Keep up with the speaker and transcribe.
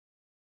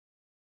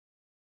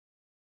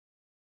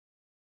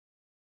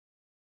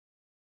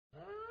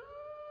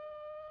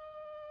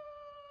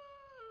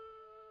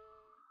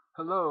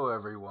Hello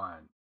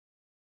everyone.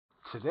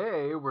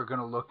 Today we're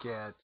going to look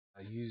at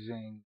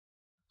using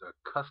the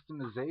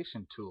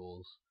customization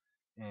tools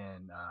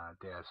in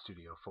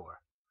DazStudio 4.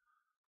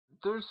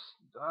 There's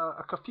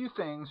a few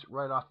things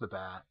right off the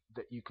bat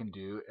that you can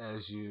do.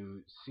 As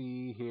you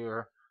see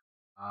here,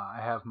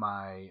 I have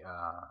my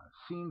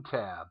scene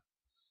tab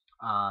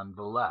on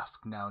the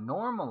left. Now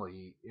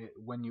normally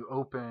when you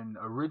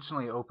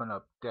originally open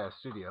up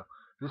DazStudio,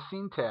 the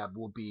scene tab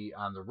will be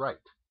on the right.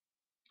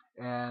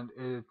 And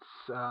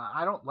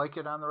I don't like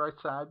it on the right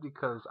side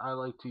because I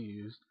like to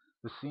use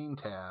the scene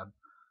tab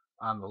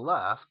on the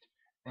left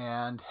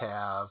and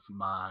have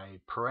my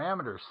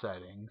parameter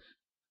settings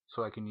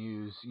so I can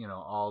use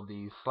all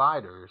these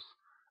sliders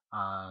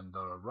on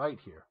the right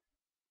here.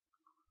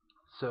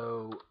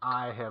 So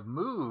I have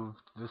moved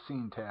the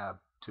scene tab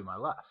to my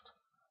left,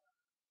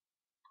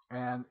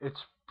 and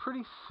it's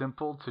pretty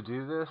simple to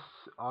do this.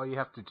 All you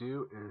have to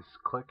do is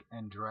click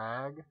and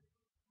drag,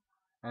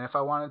 and if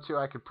I wanted to,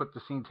 I could put the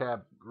scene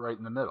tab right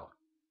in the middle.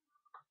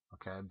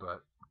 Okay,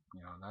 but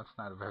that's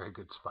not a very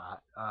good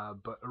spot.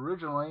 But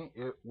originally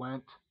it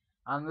went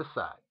on this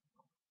side,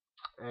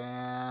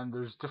 and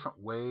there's different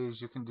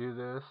ways you can do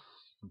this.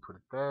 You can put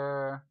it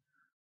there,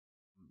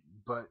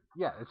 but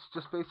yeah, it's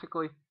just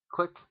basically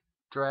click,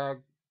 drag,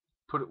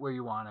 put it where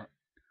you want it.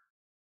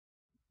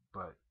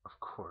 But of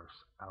course,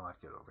 I like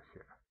it over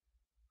here.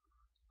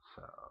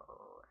 So,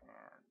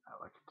 and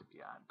I like it to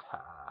be on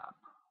top.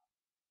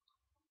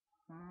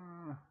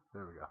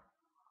 There we go.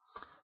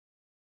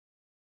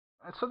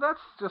 And so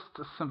that's just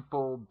a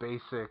simple,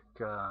 basic,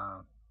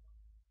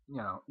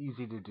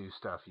 easy to do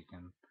stuff you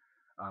can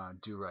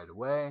do right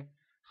away.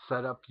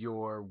 Set up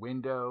your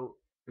window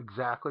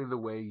exactly the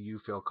way you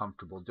feel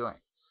comfortable doing.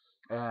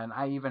 And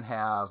I even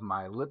have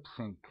my lip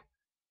sync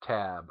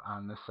tab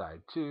on this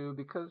side too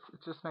because it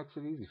just makes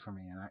it easy for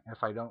me. And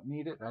if I don't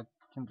need it, I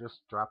can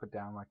just drop it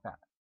down like that.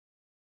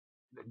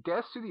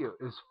 DazStudio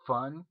is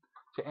fun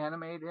to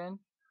animate in,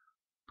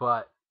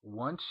 but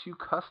once you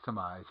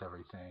customize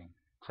everything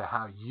to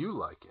how you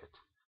like it,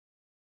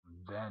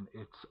 then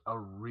it's a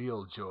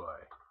real joy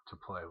to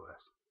play with.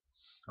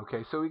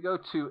 Okay, so we go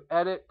to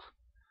Edit,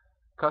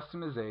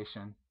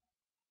 Customization,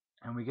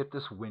 and we get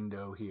this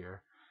window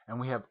here,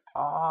 and we have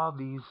all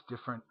these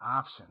different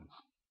options.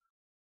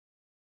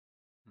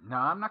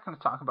 Now, I'm not going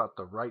to talk about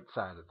the right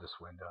side of this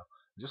window.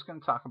 I'm just going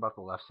to talk about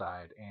the left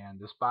side and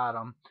this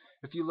bottom.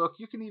 If you look,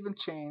 you can even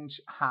change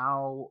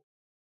how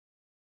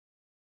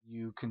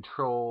you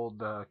control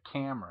the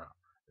camera,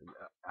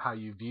 how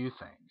you view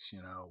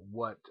things,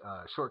 what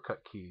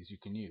shortcut keys you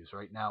can use.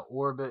 Right now,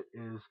 Orbit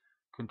is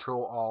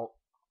Control Alt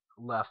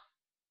left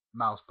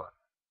mouse button.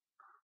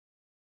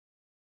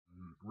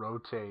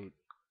 Rotate,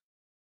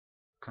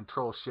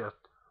 Control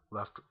Shift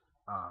left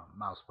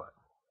mouse button.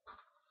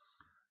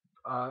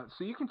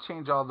 So you can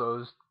change all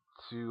those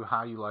to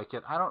how you like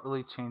it. I don't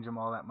really change them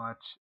all that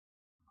much,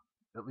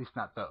 at least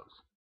not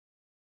those.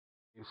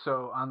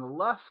 So on the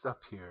left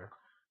up here,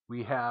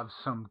 we have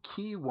some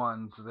key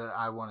ones that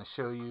I want to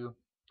show you.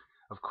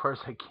 Of course,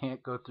 I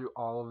can't go through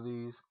all of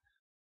these,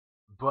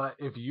 but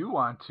if you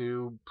want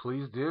to,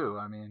 please do.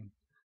 I mean,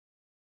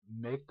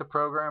 make the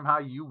program how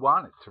you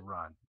want it to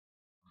run.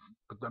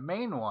 But the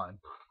main one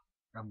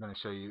I'm going to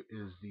show you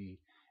is the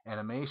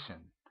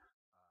animation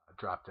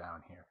drop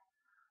down here.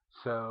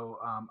 So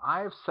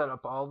I have set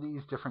up all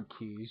these different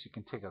keys. You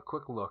can take a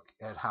quick look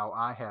at how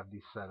I have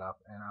these set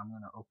up, and I'm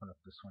going to open up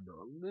this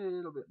window a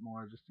little bit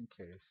more just in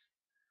case,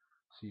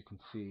 so you can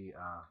see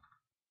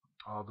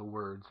all the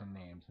words and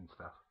names and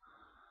stuff.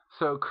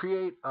 So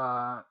create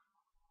a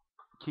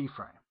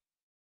keyframe.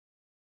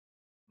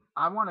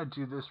 I want to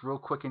do this real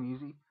quick and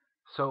easy,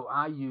 so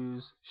I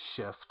use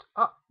Shift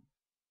Up.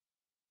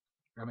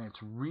 I mean,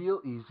 it's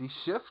real easy.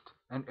 Shift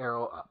and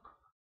arrow up.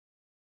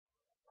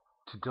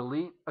 To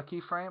delete a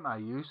keyframe, I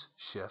use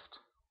Shift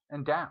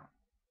and down,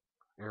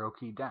 arrow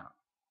key down.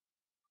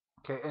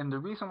 Okay, and the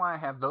reason why I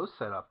have those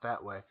set up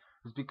that way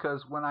is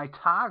because when I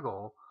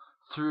toggle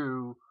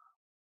through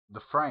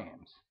the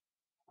frames,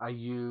 I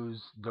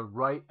use the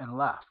right and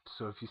left.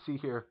 So if you see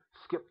here,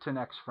 skip to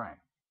next frame.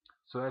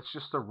 So that's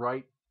just the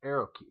right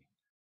arrow key.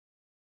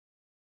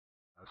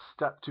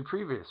 Step to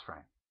previous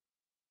frame.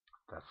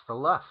 That's the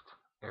left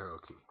arrow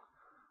key.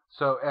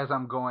 So as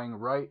I'm going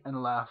right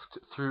and left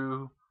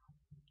through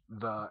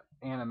the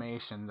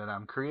animation that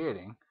I'm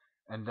creating,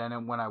 and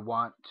then when I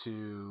want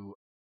to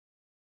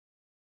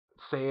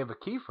save a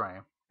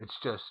keyframe, it's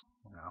just,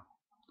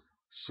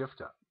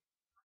 Shift Up.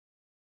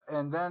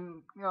 And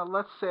then,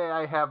 let's say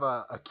I have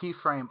a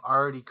keyframe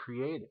already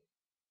created.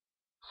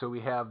 So we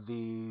have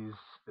these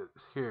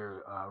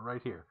here,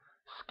 right here.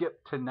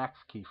 Skip to next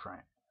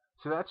keyframe.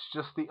 So that's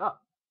just the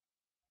up.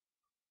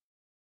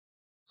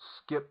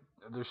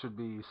 There should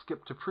be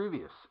skip to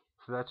previous.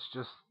 So that's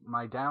just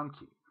my down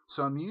key.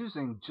 So I'm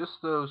using just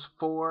those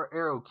 4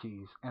 arrow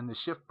keys and the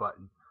shift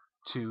button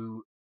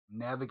to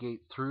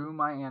navigate through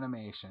my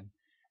animation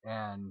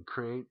and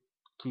create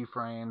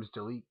keyframes,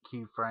 delete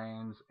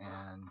keyframes,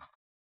 and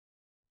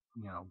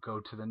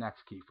go to the next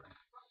keyframe.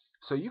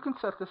 So you can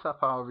set this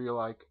up however you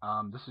like.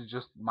 This is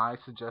just my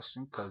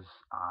suggestion because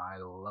I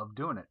love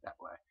doing it that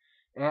way.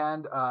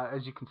 And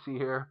as you can see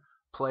here,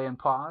 play and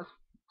pause,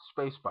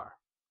 spacebar,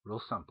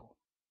 real simple.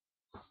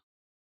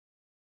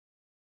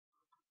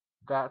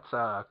 That's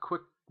a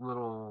quick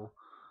little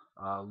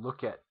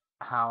look at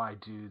how I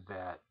do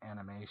that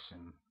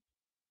animation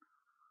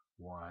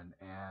one.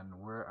 And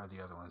where are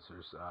the other ones?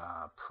 There's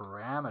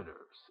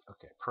parameters.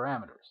 Okay,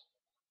 parameters.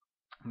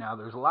 Now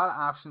there's a lot of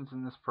options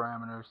in this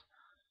parameters,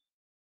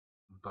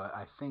 but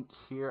I think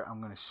here I'm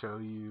going to show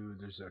you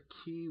there's a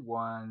key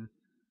one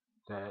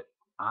that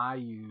I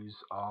use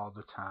all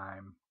the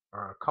time,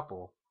 or a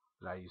couple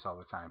that I use all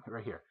the time.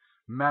 Right here,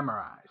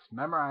 memorize.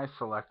 Memorize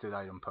selected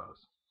item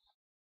pose.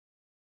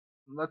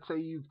 Let's say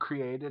you've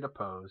created a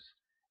pose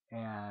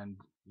and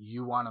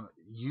you want to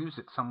use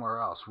it somewhere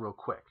else real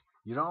quick.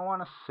 You don't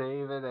want to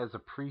save it as a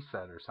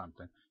preset or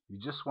something. You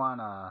just want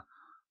to,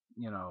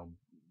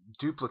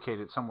 duplicate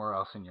it somewhere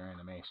else in your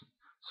animation.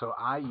 So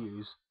I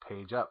use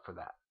page up for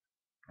that.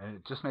 And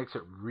it just makes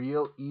it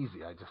real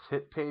easy. I just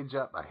hit page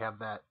up. I have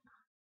that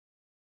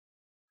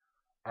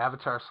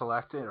avatar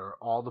selected, or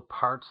all the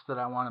parts that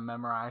I want to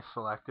memorize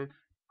selected,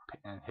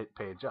 and hit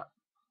page up.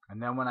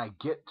 And then when I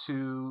get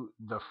to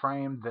the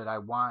frame that I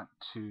want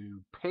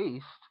to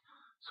paste,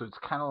 so it's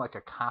kind of like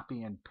a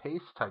copy and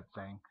paste type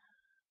thing,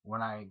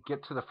 when I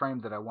get to the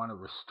frame that I want to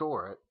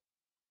restore it,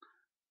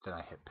 then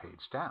I hit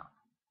page down.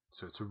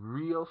 So it's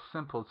real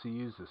simple to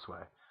use this way.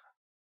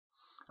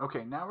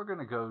 Okay, now we're going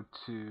to go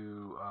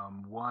to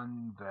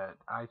one that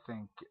I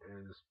think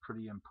is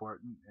pretty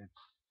important.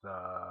 It's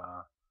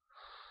the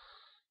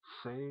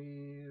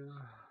save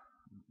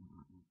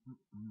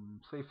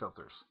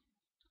filters.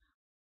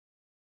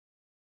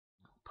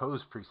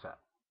 Pose preset.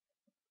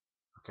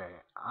 Okay,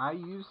 I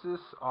use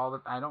this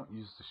I don't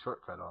use the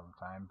shortcut all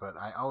the time, but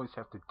I always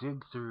have to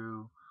dig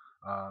through,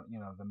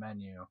 the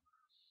menu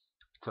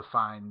to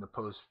find the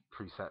pose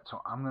preset. So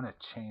I'm going to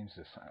change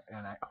this,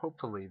 and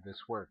hopefully this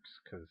works,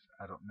 because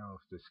I don't know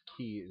if this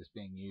key is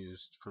being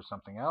used for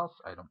something else.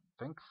 I don't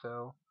think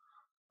so,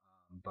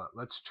 but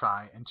let's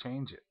try and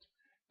change it,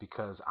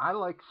 because I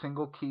like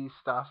single key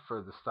stuff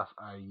for the stuff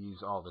I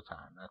use all the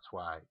time. That's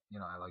why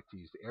I like to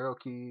use the arrow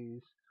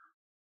keys,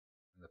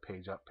 the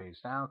page up,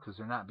 page down, because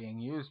they're not being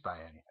used by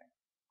anything.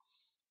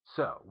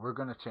 So we're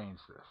going to change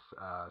this.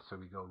 So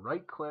we go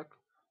right click,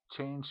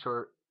 change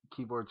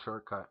keyboard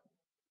shortcut,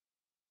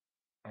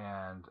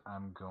 and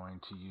I'm going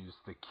to use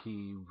the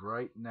key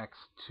right next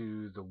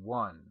to the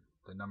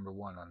number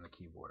 1 on the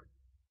keyboard.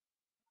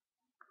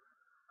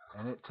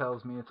 And it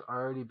tells me it's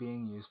already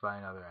being used by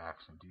another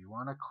action. Do you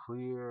want to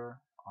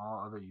clear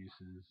all other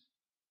uses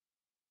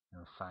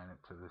and assign it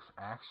to this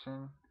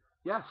action?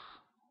 Yes.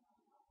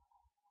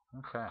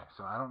 Okay,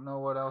 so I don't know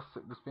what else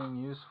it was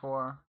being used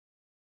for.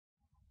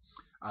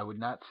 I would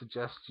not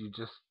suggest you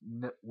just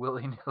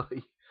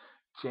willy-nilly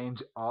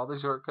change all the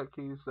shortcut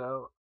keys,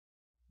 though.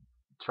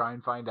 Try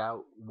and find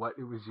out what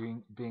it was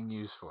being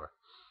used for.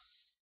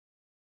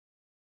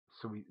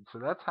 So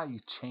that's how you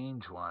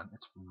change one.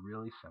 It's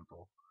really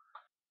simple.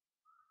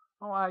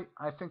 Oh, I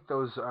think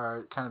those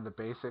are kind of the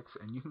basics,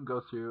 and you can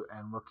go through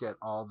and look at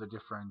all the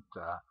different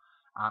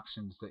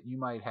options that you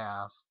might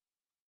have.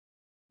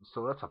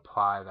 So let's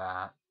apply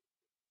that.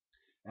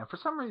 And for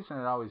some reason,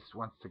 it always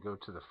wants to go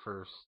to the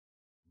first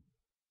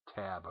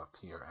tab up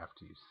here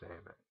after you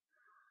save it.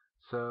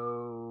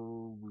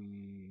 So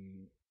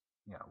we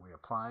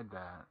applied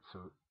that.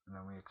 So and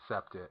then we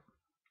accept it,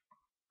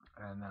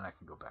 and then I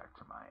can go back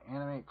to my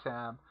animate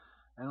tab,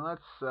 and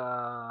let's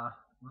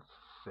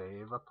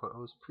save a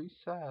pose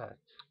preset.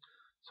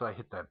 So I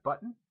hit that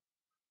button,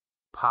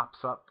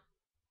 pops up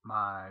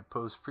my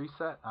pose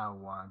preset. I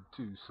want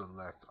to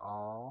select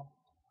all,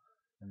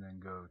 and then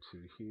go to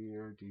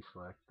here,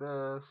 deselect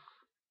this.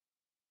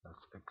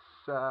 Let's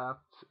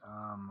accept.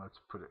 Let's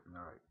put it in the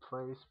right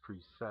place.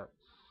 Presets,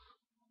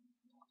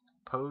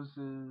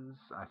 poses.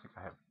 I think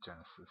I have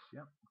Genesis.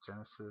 Yep,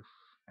 Genesis,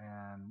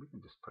 and we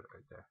can just put it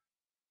right there.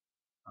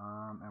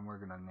 And we're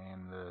gonna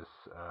name this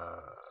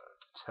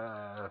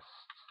test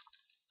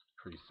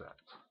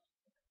preset.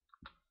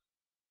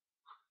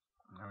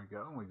 There we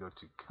go. And we go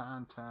to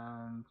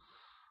contents.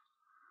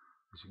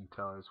 As you can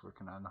tell, I was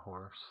working on the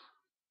horse.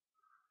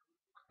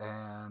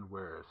 And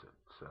where is it?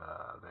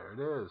 There it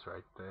is,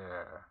 right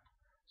there.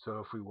 So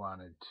if we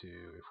wanted to,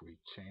 if we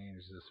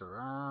change this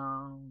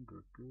around,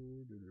 then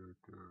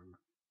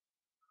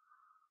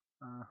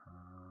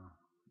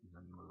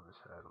move his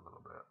head a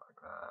little bit like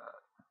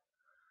that.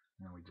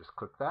 And we just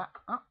click that.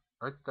 Oh,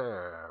 right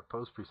there,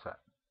 pose preset.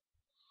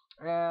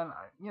 And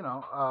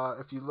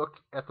if you look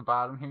at the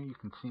bottom here, you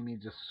can see me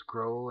just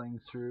scrolling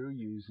through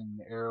using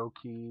the arrow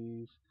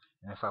keys.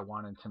 And if I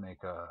wanted to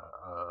make a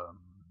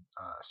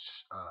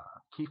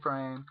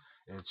keyframe,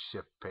 it's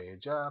shift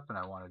page up, and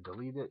I want to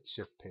delete it,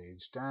 shift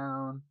page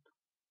down.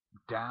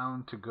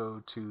 Down to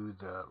go to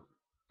the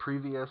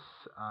previous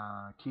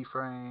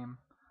keyframe.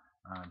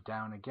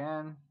 Down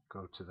again,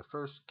 go to the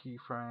first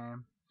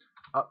keyframe.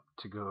 Up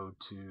to go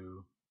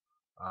to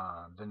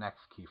the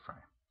next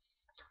keyframe.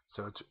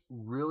 So it's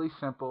really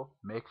simple,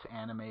 makes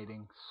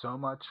animating so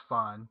much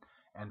fun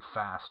and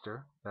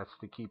faster. That's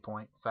the key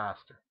point,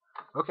 faster.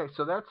 Okay,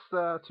 so that's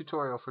the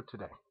tutorial for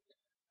today.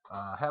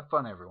 Have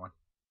fun, everyone.